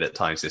on the grid at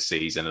times this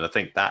season. And I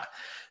think that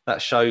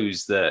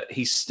shows that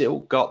he's still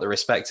got the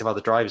respect of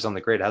other drivers on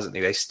the grid, hasn't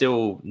he? They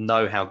still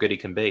know how good he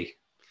can be.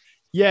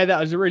 Yeah, that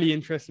was a really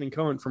interesting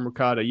comment from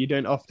Ricardo. You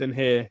don't often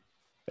hear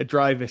a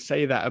driver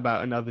say that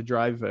about another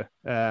driver,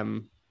 at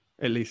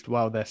least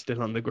while they're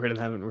still on the grid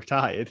and haven't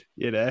retired,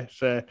 you know?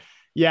 So,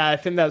 yeah, I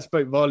think that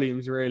spoke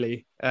volumes,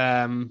 really.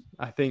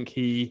 I think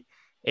he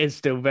is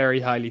still very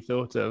highly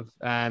thought of.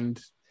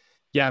 And,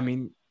 yeah, I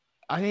mean,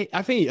 I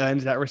think he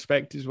earns that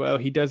respect as well.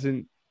 He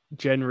doesn't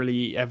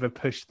generally ever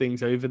push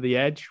things over the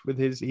edge with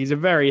he's a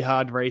very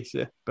hard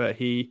racer, but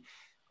he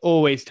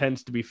always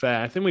tends to be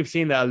fair. I think we've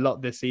seen that a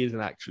lot this season,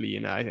 actually.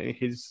 You know, I think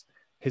his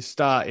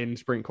start in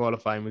sprint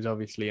qualifying was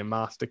obviously a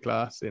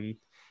masterclass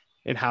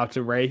in how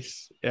to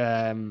race.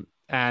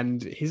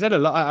 And he's had a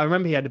lot. I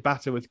remember he had a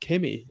battle with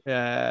Kimi.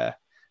 I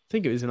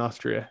think it was in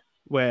Austria,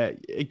 where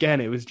again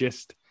it was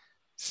just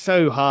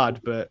so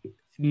hard, but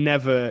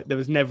there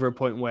was never a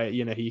point where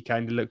he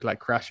kind of looked like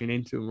crashing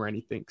into him or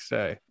anything.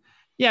 So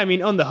yeah, I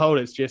mean, on the whole,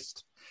 it's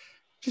just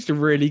a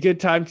really good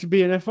time to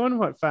be an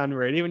F1 fan,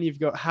 really. When you've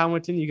got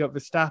Hamilton, you've got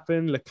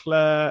Verstappen,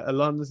 Leclerc,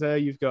 Alonso,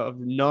 you've got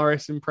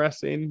Norris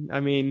impressing. I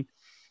mean,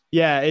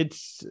 yeah,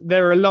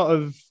 there are a lot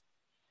of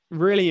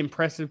really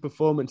impressive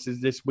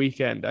performances this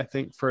weekend, I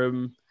think,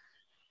 from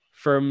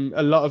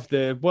a lot of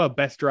the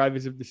best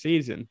drivers of the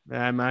season.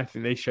 I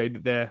think they showed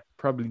that they're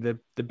probably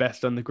the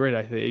best on the grid.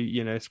 I think,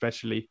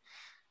 especially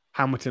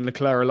Hamilton,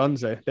 Leclerc,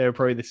 Alonso, they were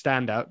probably the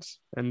standouts.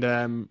 And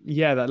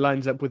that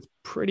lines up with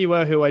pretty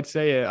well who I'd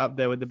say are up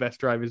there with the best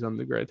drivers on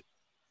the grid.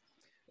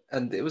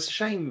 And it was a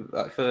shame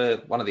for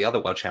one of the other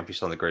world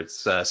champions on the grid,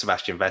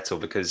 Sebastian Vettel,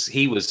 because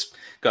he was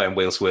going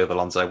wheels to wheel with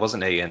Alonso,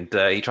 wasn't he? And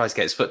he tried to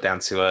get his foot down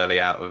too early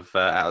out of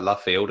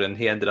left field, and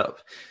he ended up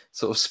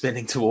sort of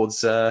spinning towards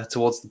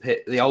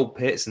the old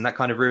pits, and that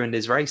kind of ruined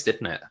his race,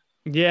 didn't it?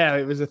 Yeah,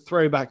 it was a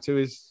throwback to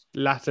his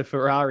latter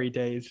Ferrari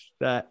days,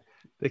 that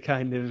the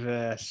kind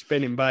of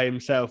spinning by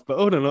himself. But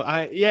all in all,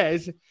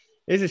 it's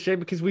a shame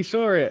because we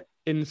saw it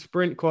in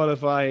sprint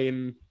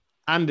qualifying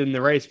and in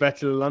the race,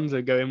 Vettel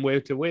Alonso going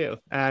wheel to wheel.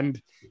 And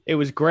it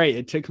was great.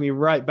 It took me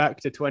right back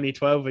to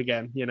 2012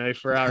 again,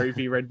 Ferrari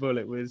v Red Bull.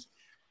 It was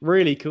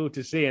really cool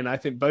to see. And I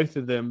think both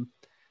of them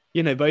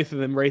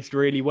raced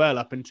really well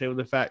up until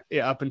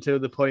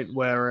the point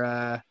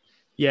where,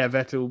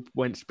 Vettel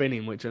went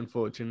spinning, which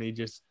unfortunately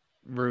just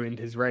ruined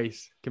his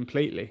race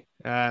completely.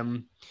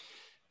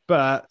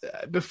 But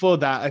before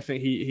that, I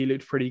think he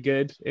looked pretty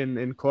good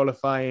in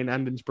qualifying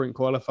and in sprint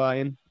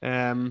qualifying.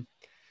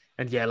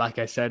 And yeah, like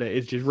I said,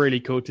 it's just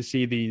really cool to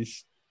see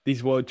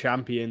these world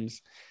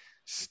champions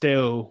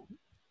still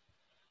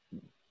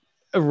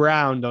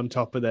around on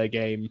top of their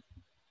game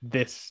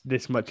this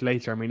much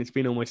later. I mean, it's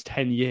been almost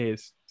 10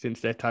 years since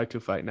their title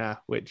fight now,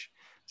 which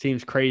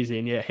seems crazy.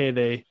 And yet here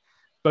they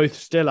both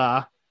still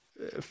are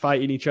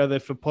fighting each other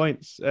for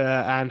points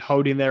and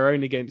holding their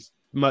own against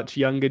much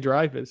younger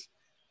drivers.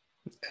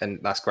 And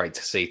that's great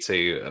to see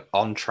too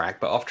on track,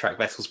 but off track,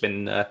 Vettel's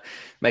been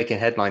making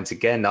headlines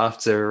again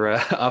after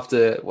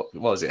what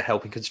was it,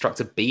 helping construct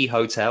a bee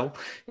hotel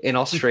in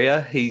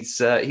Austria. He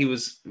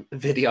was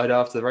videoed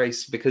after the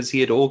race because he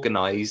had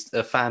organised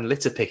a fan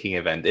litter picking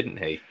event, didn't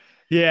he?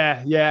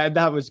 Yeah,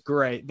 that was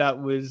great.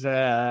 That was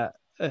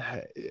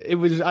it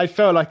was. I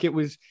felt like it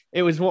was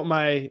what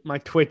my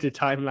Twitter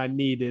timeline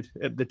needed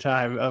at the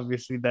time.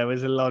 Obviously, there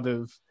was a lot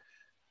of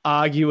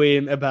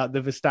arguing about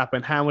the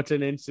Verstappen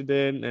Hamilton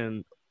incident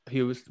and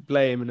who was to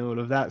blame and all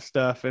of that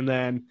stuff. And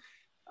then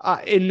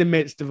in the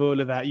midst of all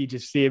of that, you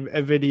just see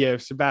a video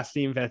of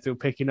Sebastian Vettel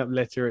picking up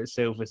litter at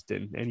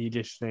Silverstone. And you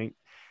just think,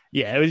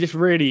 yeah, it was just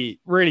really,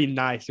 really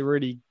nice, a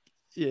really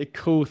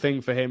cool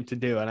thing for him to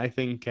do. And I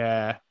think,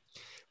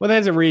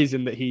 there's a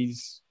reason that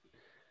he's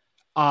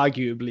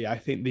arguably, I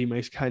think, the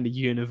most kind of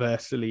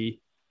universally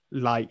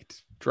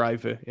liked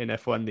driver in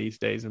F1 these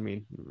days. I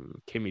mean,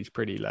 Kimi's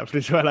pretty loved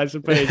as well, I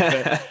suppose.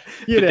 But,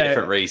 for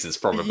different reasons,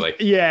 probably.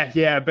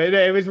 Yeah. But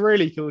it was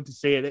really cool to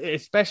see it,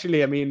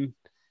 especially, I mean,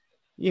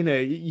 you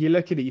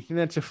look at it, you think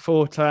that's a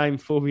 4-time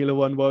Formula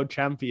One world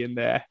champion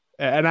there,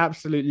 an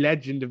absolute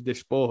legend of the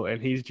sport.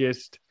 And he's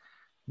just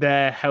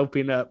there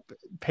helping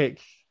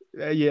pick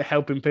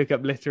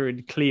up litter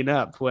and clean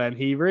up when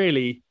he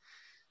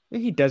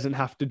doesn't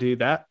have to do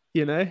that.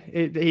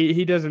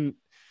 He doesn't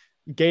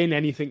gain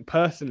anything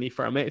personally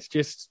from it. It's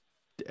just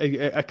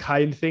a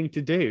kind thing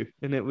to do,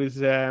 and it was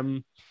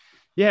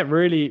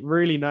really,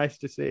 really nice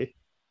to see.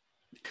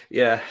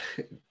 Yeah,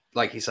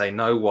 like you say,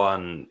 no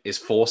one is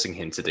forcing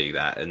him to do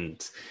that.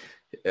 And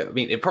I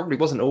mean, it probably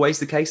wasn't always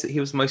the case that he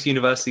was the most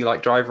universally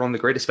liked driver on the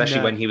grid, especially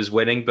No. when he was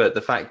winning. But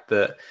the fact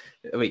that,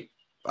 I mean,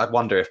 I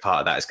wonder if part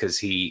of that is because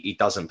he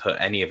doesn't put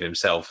any of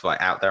himself like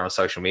out there on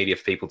social media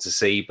for people to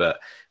see. But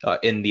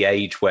in the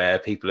age where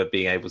people are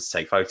being able to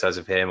take photos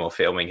of him or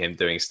filming him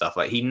doing stuff,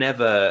 like he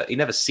never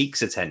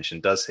seeks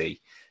attention, does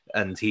he?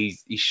 And he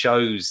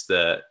shows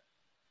that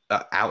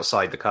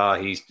outside the car,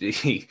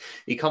 he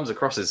comes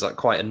across as like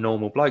quite a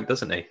normal bloke,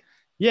 doesn't he?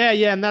 Yeah,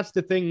 yeah, and that's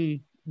the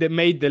thing that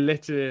made the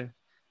litter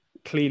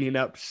cleaning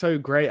up so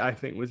great, I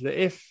think, was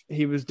that if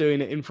he was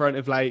doing it in front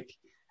of like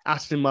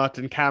Aston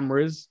Martin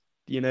cameras,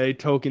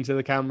 talking to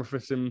the camera for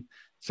some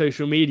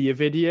social media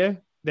video,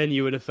 then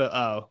you would have thought,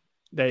 oh,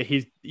 they're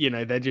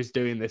just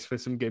doing this for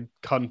some good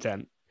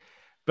content.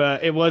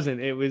 But it wasn't.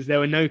 There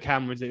were no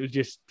cameras. It was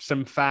just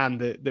some fan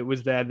that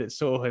was there that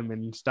saw him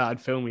and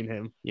started filming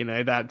him.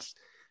 That's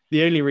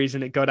the only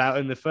reason it got out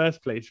in the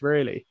first place,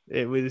 really.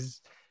 It was,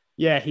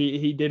 yeah,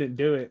 he didn't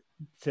do it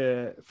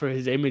for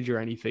his image or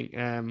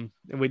anything,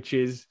 which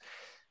is,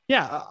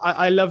 yeah,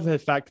 I love the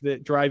fact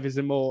that drivers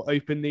are more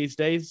open these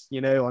days,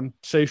 on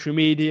social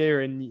media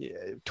and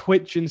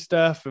Twitch and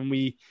stuff, and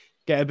we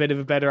get a bit of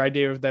a better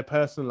idea of their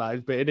personal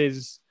lives. But it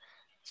is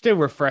still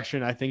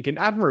refreshing, I think, and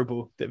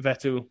admirable that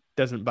Vettel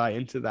doesn't buy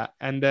into that.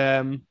 And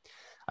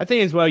I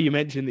think as well, you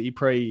mentioned that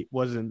Prix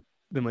wasn't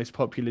the most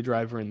popular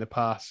driver in the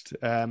past.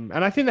 And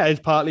I think that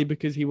is partly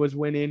because he was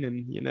winning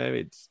and,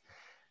 it's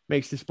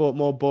makes the sport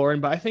more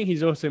boring. But I think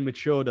he's also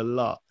matured a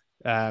lot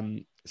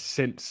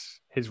since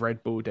his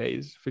Red Bull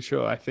days, for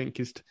sure. I think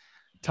his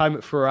time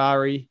at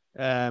Ferrari,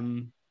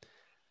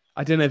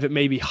 I don't know if it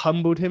maybe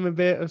humbled him a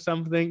bit or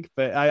something,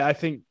 but I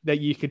think that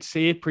you could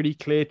see a pretty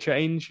clear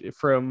change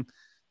from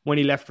when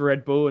he left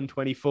Red Bull in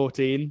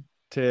 2014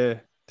 to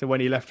when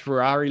he left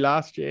Ferrari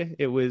last year.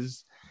 It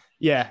was,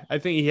 yeah, I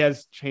think he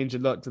has changed a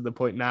lot to the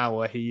point now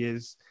where he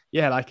is,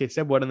 yeah, like I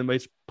said, one of the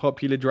most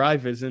popular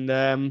drivers.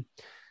 And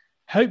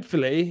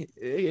hopefully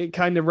it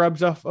kind of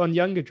rubs off on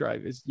younger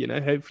drivers.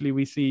 Hopefully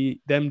we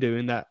see them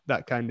doing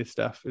that kind of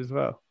stuff as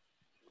well.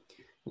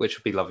 Which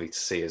would be lovely to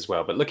see as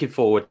well. But looking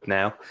forward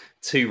now,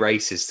 2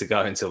 races to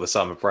go until the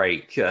summer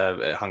break,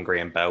 at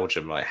Hungary and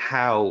Belgium. Like,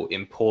 how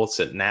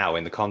important now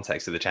in the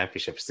context of the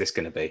championship is this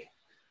going to be?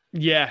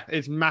 Yeah,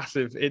 it's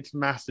massive. It's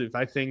massive.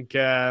 I think,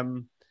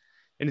 and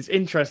it's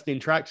interesting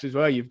tracks as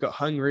well. You've got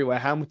Hungary where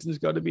Hamilton's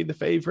got to be the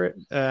favourite.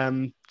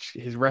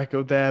 His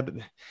record there, but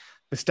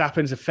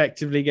Verstappen's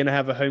effectively going to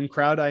have a home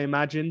crowd, I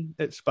imagine,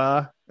 at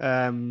Spa.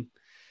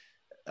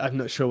 I'm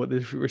not sure what the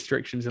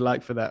restrictions are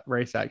like for that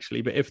race,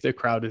 actually, but if the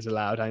crowd is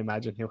allowed, I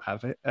imagine he'll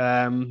have it.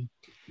 And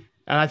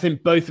I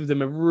think both of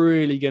them are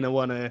really going to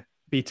want to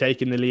be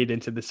taking the lead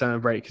into the summer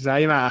break because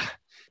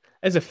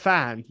as a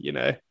fan,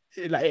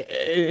 like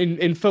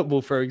in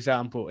football, for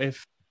example,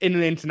 if in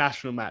an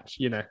international match,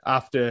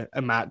 after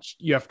a match,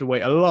 you have to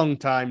wait a long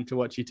time to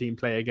watch your team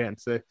play again.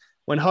 So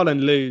when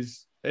Holland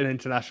lose an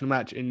international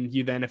match and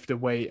you then have to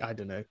wait, I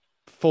don't know,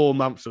 4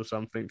 months or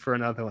something for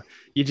another one,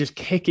 you're just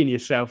kicking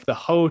yourself the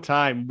whole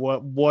time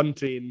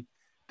wanting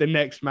the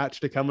next match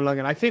to come along.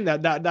 And I think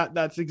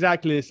that's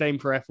exactly the same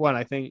for F1.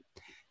 I think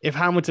if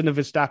Hamilton and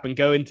Verstappen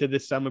go into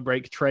this summer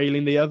break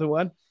trailing the other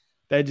one,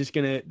 they're just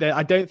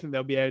I don't think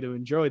they'll be able to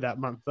enjoy that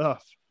month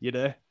off.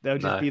 They'll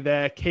just be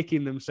there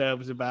kicking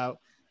themselves about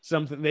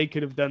something they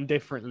could have done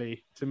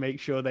differently to make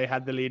sure they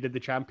had the lead of the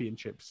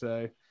championship.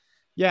 So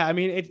yeah, I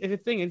mean, it's a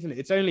thing, isn't it?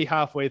 It's only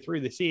halfway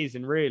through the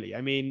season, really.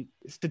 I mean,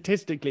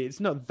 statistically, it's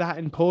not that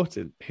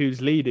important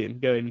who's leading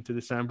going into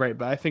the summer break,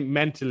 but I think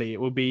mentally it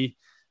will be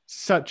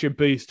such a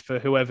boost for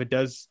whoever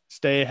does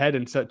stay ahead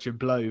and such a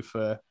blow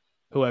for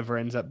whoever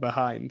ends up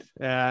behind.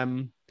 I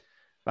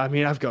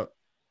mean, I've got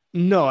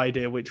no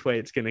idea which way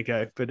it's going to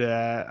go, but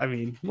I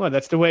mean, well,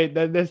 that's the way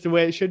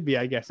it should be,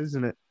 I guess,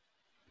 isn't it?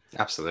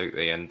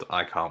 Absolutely, and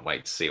I can't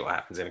wait to see what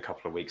happens in a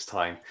couple of weeks'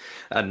 time.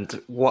 And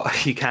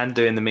what you can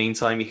do in the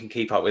meantime, you can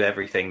keep up with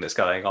everything that's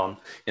going on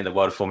in the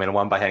world of Formula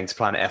One by heading to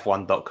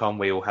planetf1.com.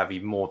 We will have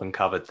you more than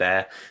covered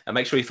there. And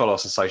make sure you follow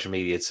us on social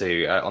media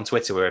too. On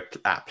Twitter, we're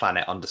at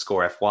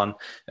planet_F1.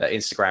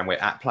 Instagram, we're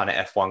at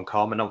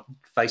planetf1.com. And on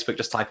Facebook,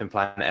 just type in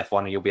Planet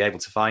F1 and you'll be able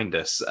to find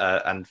us.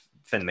 And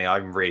Finley,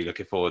 I'm really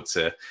looking forward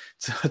to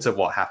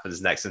what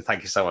happens next. And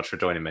thank you so much for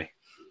joining me.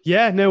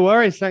 Yeah, no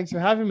worries. Thanks for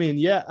having me. And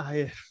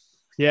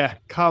yeah,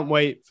 can't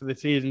wait for the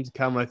season to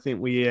come. I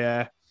think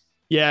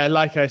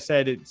like I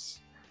said, it's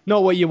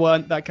not what you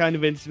want, that kind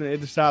of incident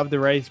at the start of the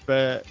race,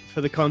 but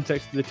for the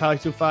context of the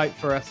title fight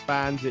for us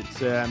fans,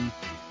 it's a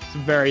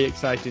very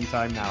exciting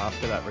time now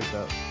after that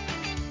result.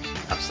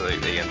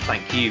 Absolutely, and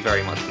thank you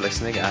very much for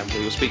listening, and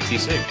we will speak to you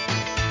soon.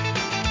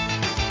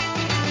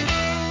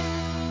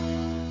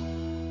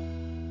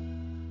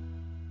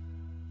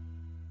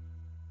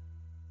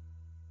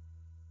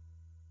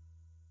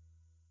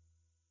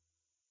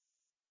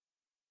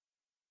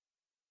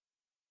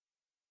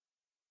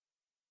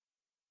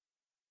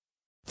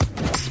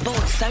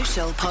 Sports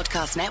Social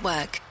Podcast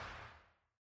Network.